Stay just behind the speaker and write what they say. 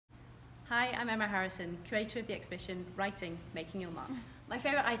Hi, I'm Emma Harrison, curator of the exhibition Writing, Making Your Mark. My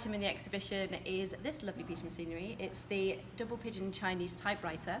favourite item in the exhibition is this lovely piece of machinery. It's the double pigeon Chinese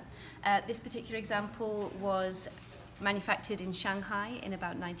typewriter. This particular example was manufactured in Shanghai in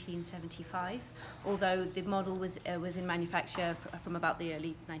about 1975, although the model was in manufacture from about the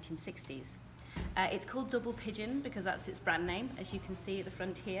early 1960s. It's called Double Pigeon because that's its brand name. As you can see at the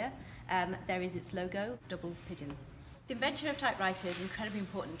front here, there is its logo, Double Pigeons. The invention of typewriter is incredibly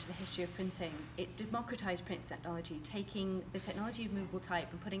important to the history of printing. It democratized print technology, taking the technology of movable type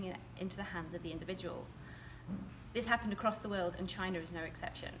and putting it into the hands of the individual. This happened across the world, and China is no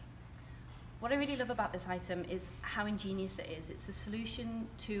exception. What I really love about this item is how ingenious it is. It's a solution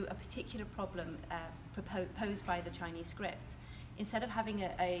to a particular problem posed by the Chinese script. Instead of having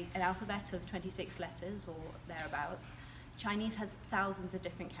an alphabet of 26 letters or thereabouts, Chinese has thousands of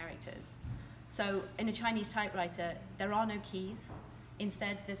different characters. So in a Chinese typewriter, there are no keys.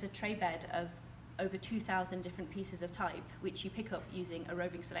 Instead, there's a tray bed of over 2,000 different pieces of type, which you pick up using a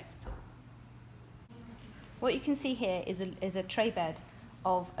roving selector tool. What you can see here is a tray bed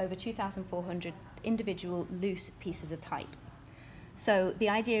of over 2,400 individual loose pieces of type. So the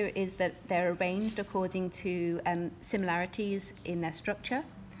idea is that they're arranged according to similarities in their structure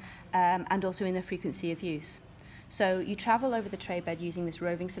and also in their frequency of use. So you travel over the tray bed using this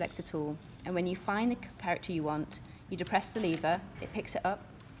roving selector tool, and when you find the character you want, you depress the lever, it picks it up,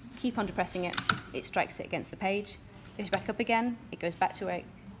 keep on depressing it, it strikes it against the page, goes back up again, it goes back to where it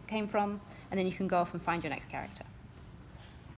came from, and then you can go off and find your next character.